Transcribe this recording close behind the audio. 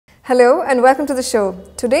Hello and welcome to the show.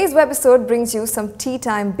 Today's webisode brings you some tea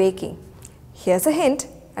time baking. Here's a hint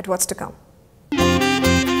at what's to come.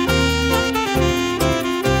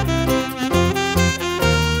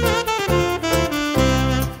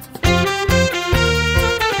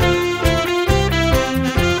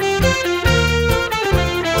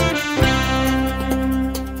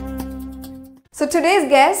 So today's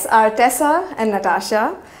guests are Tessa and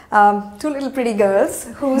Natasha, two little pretty girls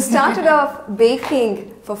who started off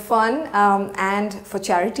baking for fun and for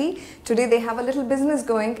charity. Today they have a little business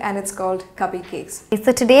going and it's called CuppyCakes.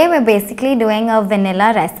 So today we're basically doing a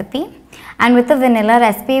vanilla recipe, and with the vanilla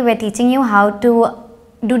recipe we're teaching you how to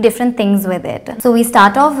do different things with it. So we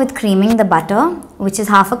start off with creaming the butter, which is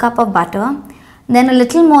half a cup of butter, then a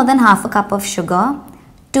little more than half a cup of sugar,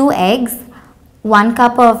 2 eggs, 1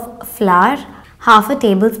 cup of flour, half a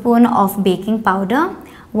tablespoon of baking powder,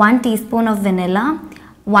 1 teaspoon of vanilla,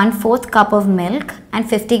 1/4 cup of milk, and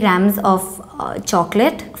 50 grams of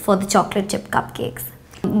chocolate for the chocolate chip cupcakes.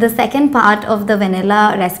 The second part of the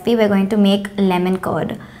vanilla recipe, we're going to make lemon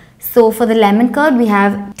curd. So for the lemon curd, we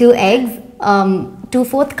have 2 eggs,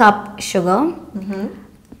 2/4 cup sugar,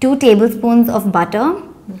 2 tablespoons of butter,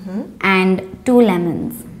 and 2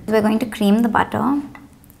 lemons. We're going to cream the butter.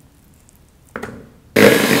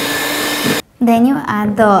 Then you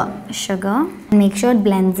add the sugar and make sure it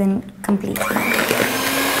blends in completely.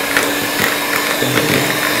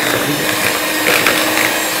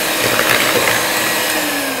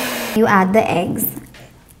 You add the eggs.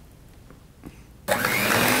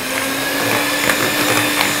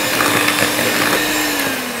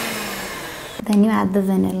 Then you add the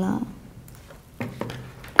vanilla.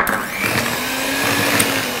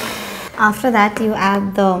 After that you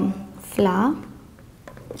add the flour.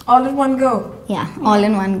 All in one go? Yeah, all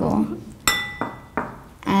in one go.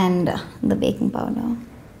 And the baking powder.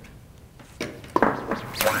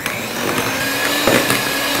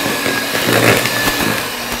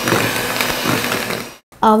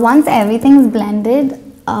 Once everything is blended,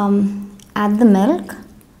 add the milk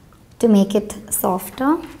to make it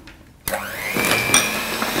softer.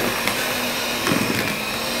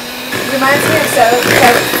 Reminds me of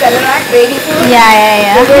Celerac baby food.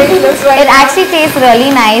 Yeah. The way it looks right It now. actually tastes really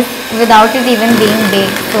nice without it even being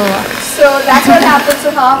baked. So that's what happens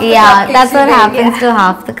to half the cupcakes. That's what we make. happens to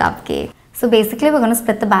half the cupcake. So basically we're going to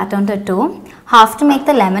split the batter into 2. Half to make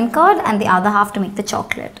the lemon curd and the other half to make the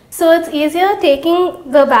chocolate. So it's easier taking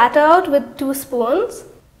the batter out with 2 spoons.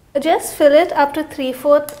 Just fill it up to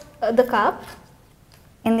 3/4 the cup.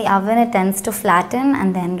 In the oven it tends to flatten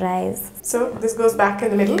and then rise. So this goes back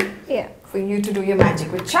in the middle Yeah. for you to do your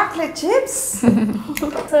magic with chocolate chips.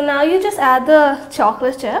 So now you just add the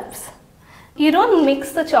chocolate chips. You don't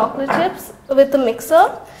mix the chocolate chips with the mixer.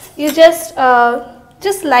 You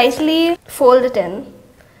just lightly fold it in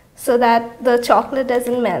so that the chocolate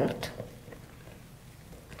doesn't melt.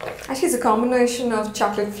 Actually, it's a combination of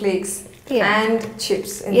chocolate flakes and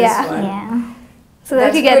chips in this one. Yeah. So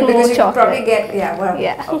that you get more chocolate. Probably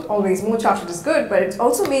get, always more chocolate is good, but it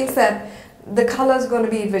also means that the color is going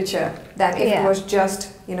to be richer than if it was just,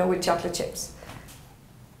 with chocolate chips.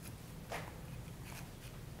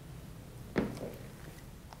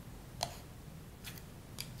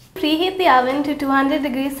 Preheat the oven to 200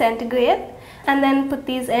 degrees centigrade and then put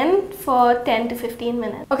these in for 10 to 15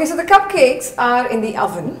 minutes. Okay, so the cupcakes are in the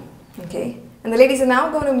oven, okay, and the ladies are now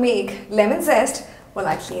going to make lemon zest. Well,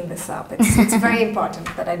 I clean this up. It's very important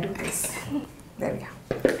that I do this. There we are.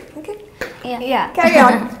 Okay. Yeah. Carry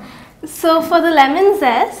on. So for the lemon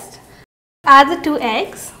zest, add the 2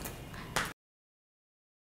 eggs.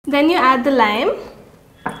 Then you add the lime,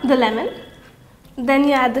 the lemon. Then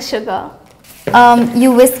you add the sugar.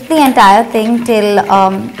 You whisk the entire thing till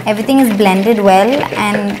everything is blended well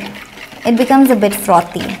and it becomes a bit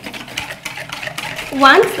frothy.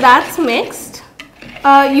 Once that's mixed,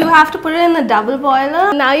 you have to put it in the double boiler.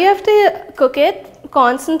 Now you have to cook it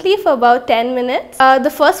constantly for about 10 minutes.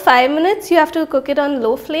 The first 5 minutes you have to cook it on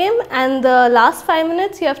low flame, and the last 5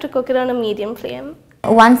 minutes you have to cook it on a medium flame.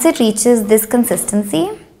 Once it reaches this consistency,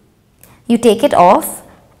 you take it off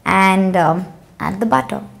and add the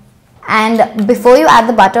butter. And before you add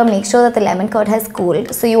the butter, make sure that the lemon curd has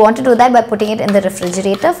cooled. So you want to do that by putting it in the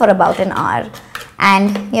refrigerator for about an hour, and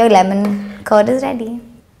your lemon curd is ready.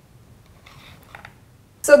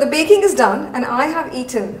 So the baking is done and I have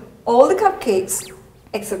eaten all the cupcakes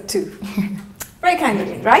except 2. Very kind of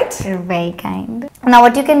me, right? You're very kind. Now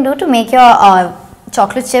what you can do to make your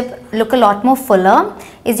chocolate chip look a lot more fuller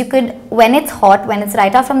is you could, when it's hot, when it's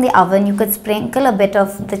right out from the oven, you could sprinkle a bit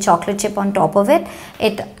of the chocolate chip on top of it.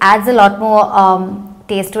 It adds a lot more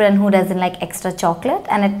taste to it and who doesn't like extra chocolate,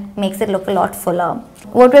 and it makes it look a lot fuller.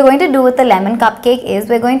 What we're going to do with the lemon cupcake is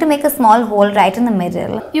we're going to make a small hole right in the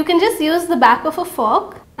middle. You can just use the back of a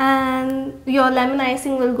fork and your lemon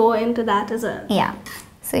icing will go into that as well. Yeah.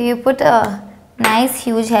 So you put a nice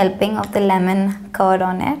huge helping of the lemon curd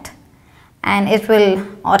on it, and it will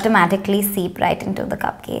automatically seep right into the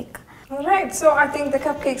cupcake. Alright, so I think the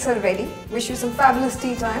cupcakes are ready. Wish you some fabulous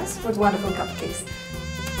tea times with wonderful cupcakes.